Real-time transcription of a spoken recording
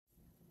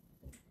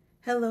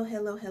Hello,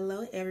 hello,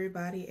 hello,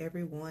 everybody,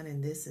 everyone,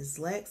 and this is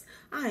Lex.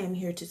 I am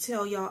here to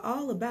tell y'all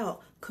all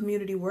about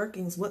community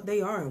workings, what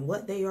they are and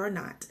what they are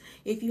not.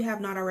 If you have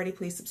not already,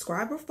 please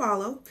subscribe or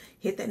follow.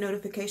 Hit that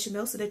notification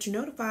bell so that you're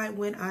notified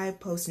when I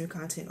post new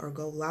content or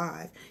go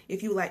live.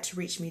 If you would like to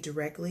reach me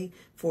directly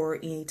for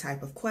any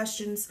type of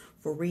questions,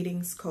 for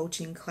readings,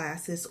 coaching,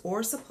 classes,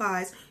 or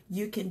supplies,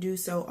 you can do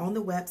so on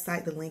the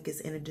website. The link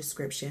is in the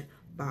description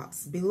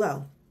box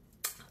below.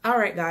 All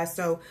right, guys,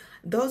 so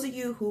those of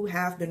you who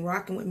have been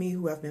rocking with me,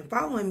 who have been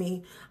following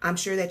me, I'm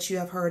sure that you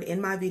have heard in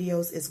my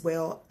videos as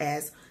well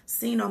as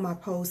seen on my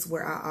posts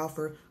where I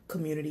offer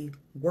community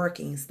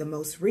workings. The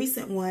most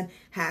recent one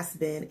has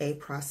been a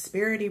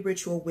prosperity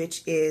ritual,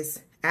 which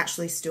is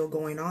actually still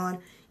going on,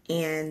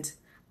 and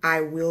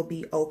I will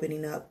be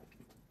opening up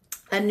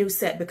a new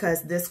set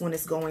because this one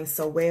is going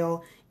so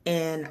well.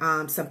 And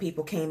some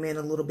people came in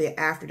a little bit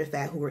after the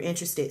fact who were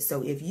interested.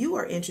 So if you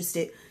are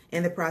interested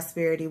in the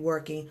prosperity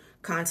working,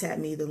 contact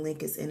me. The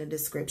link is in the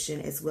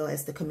description as well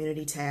as the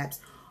community tabs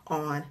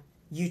on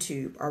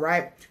YouTube. All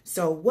right.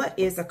 So what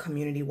is a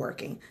community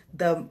working?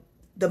 The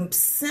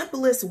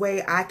simplest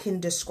way I can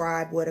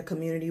describe what a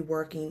community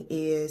working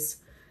is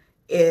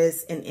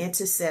an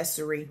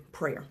intercessory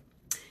prayer.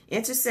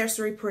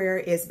 Intercessory prayer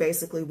is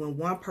basically when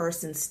one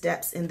person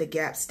steps in the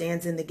gap,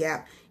 stands in the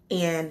gap,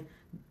 and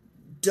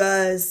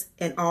does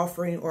an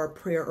offering or a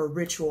prayer or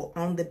ritual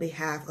on the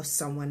behalf of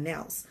someone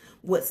else.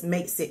 What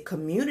makes it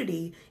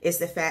community is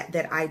the fact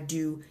that I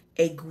do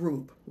a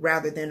group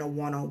rather than a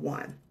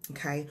one-on-one.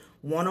 Okay,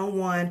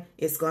 one-on-one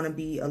is going to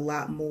be a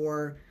lot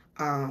more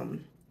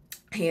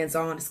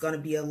hands-on. It's going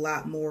to be a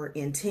lot more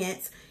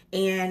intense,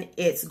 and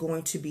it's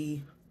going to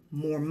be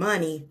more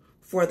money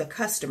for the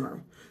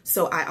customer.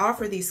 So I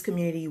offer these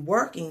community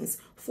workings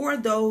for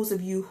those of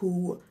you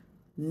who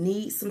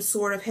need some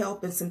sort of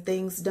help and some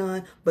things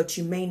done, but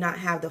you may not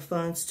have the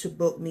funds to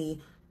book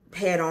me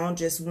head on,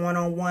 just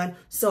one-on-one.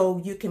 So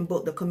you can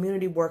book the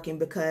community working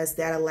because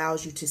that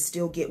allows you to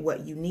still get what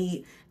you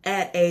need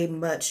at a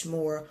much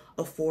more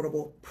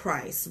affordable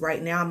price.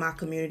 Right now, my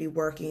community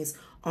workings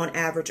on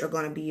average are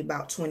going to be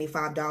about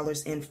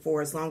 $25, and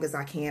for as long as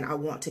I can, I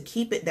want to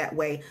keep it that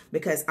way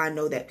because I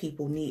know that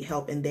people need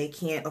help and they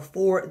can't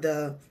afford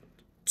the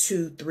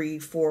 $200,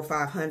 $300,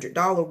 $400,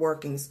 $500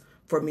 workings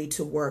for me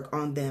to work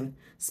on them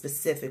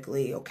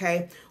specifically.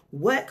 Okay,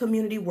 what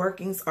community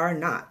workings are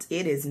not?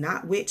 It is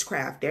not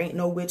witchcraft. There ain't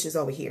no witches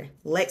over here.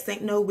 Lex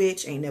ain't no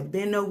witch, ain't never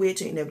been no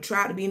witch, ain't never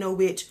tried to be no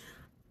witch.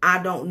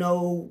 I don't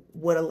know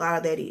what a lot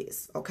of that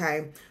is.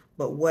 Okay,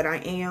 but what I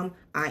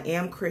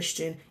am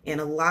Christian, and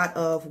a lot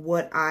of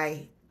what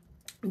I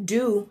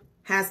do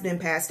has been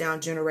passed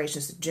down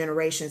generations to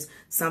generations.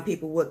 Some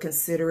people would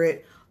consider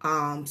it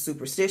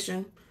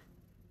superstition.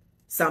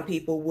 Some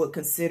people would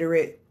consider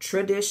it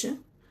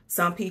tradition.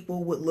 Some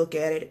people would look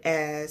at it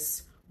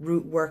as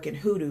root work and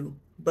hoodoo,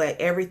 but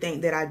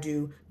everything that I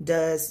do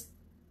does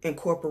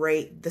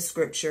incorporate the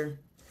scripture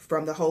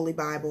from the Holy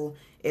Bible,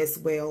 as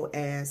well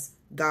as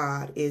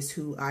God is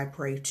who I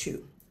pray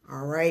to.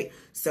 All right.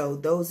 So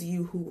those of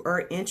you who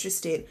are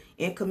interested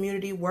in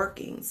community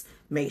workings,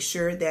 make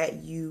sure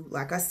that you,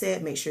 like I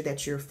said, make sure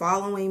that you're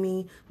following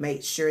me.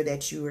 Make sure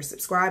that you are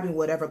subscribing,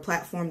 whatever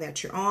platform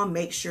that you're on.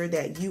 Make sure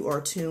that you are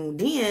tuned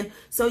in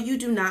so you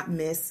do not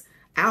miss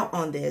out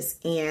on this.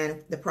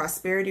 And the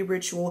prosperity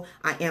ritual,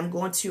 I am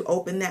going to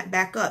open that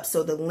back up.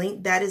 So the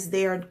link that is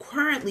there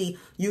currently,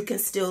 you can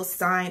still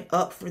sign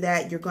up for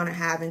that. You're going to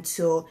have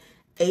until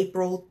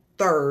April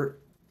 3rd.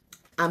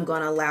 I'm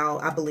going to allow,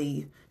 I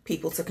believe,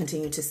 people to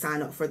continue to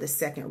sign up for the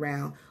second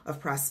round of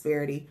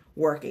prosperity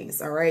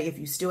workings. All right. If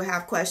you still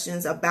have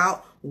questions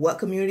about what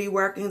community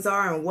workings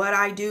are and what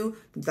I do,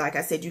 like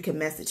I said, you can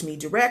message me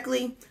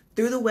directly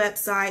through the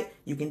website.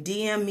 You can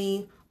DM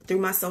me through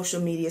my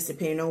social media,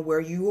 depending on where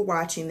you are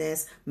watching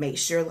this. Make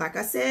sure, like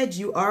I said,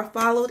 you are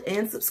followed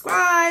and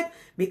subscribed,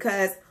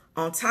 because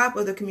on top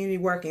of the community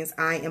workings,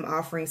 I am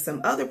offering some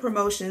other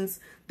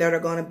promotions that are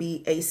going to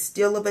be a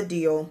steal of a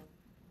deal.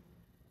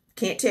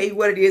 Can't tell you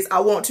what it is. I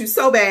want to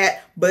so bad,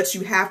 but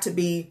you have to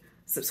be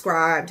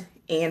subscribed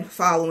and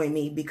following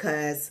me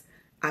because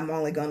I'm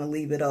only going to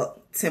leave it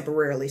up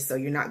temporarily. So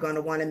you're not going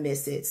to want to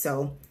miss it.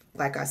 So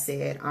like I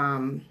said,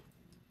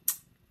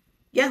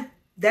 yeah,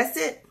 that's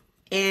it.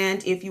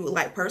 And if you would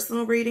like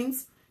personal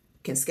readings, you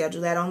can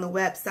schedule that on the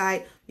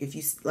website. If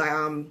you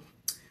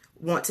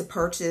want to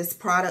purchase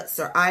products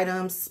or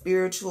items,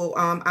 spiritual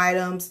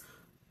items,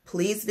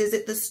 please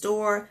visit the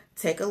store,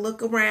 take a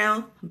look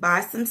around,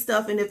 buy some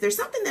stuff. And if there's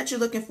something that you're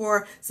looking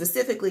for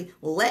specifically,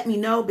 let me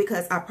know,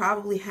 because I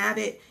probably have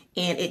it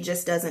and it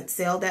just doesn't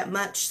sell that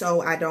much. So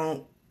I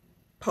don't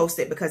post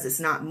it because it's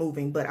not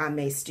moving, but I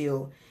may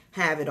still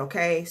have it.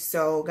 Okay.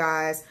 So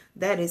guys,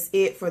 that is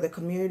it for the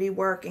community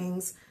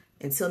workings.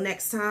 Until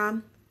next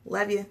time,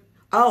 love you.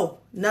 Oh,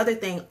 another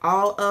thing,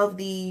 all of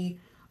the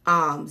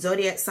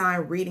zodiac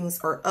sign readings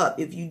are up.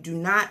 If you do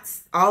not,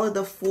 all of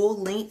the full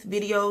length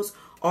videos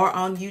are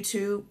on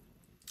YouTube.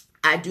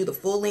 I do the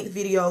full length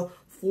video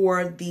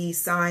for the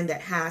sign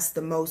that has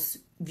the most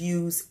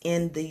views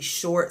in the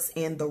shorts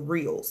and the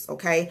reels.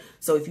 Okay,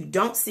 so if you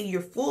don't see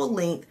your full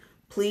length,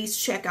 please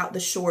check out the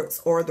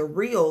shorts or the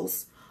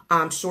reels.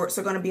 Shorts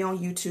are going to be on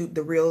YouTube.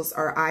 The reels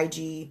are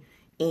IG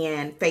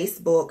and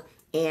Facebook,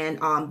 and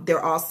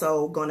they're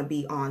also going to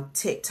be on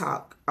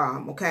TikTok.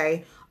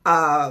 Okay.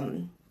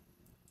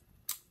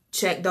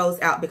 Check those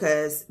out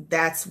because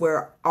that's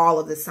where all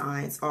of the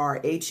signs are.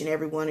 Each and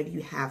every one of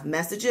you have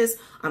messages.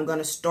 I'm going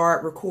to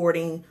start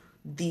recording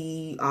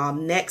the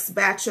next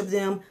batch of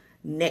them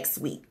next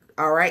week.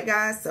 All right,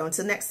 guys. So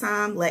until next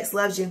time, Lex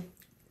loves you.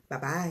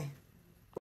 Bye-bye.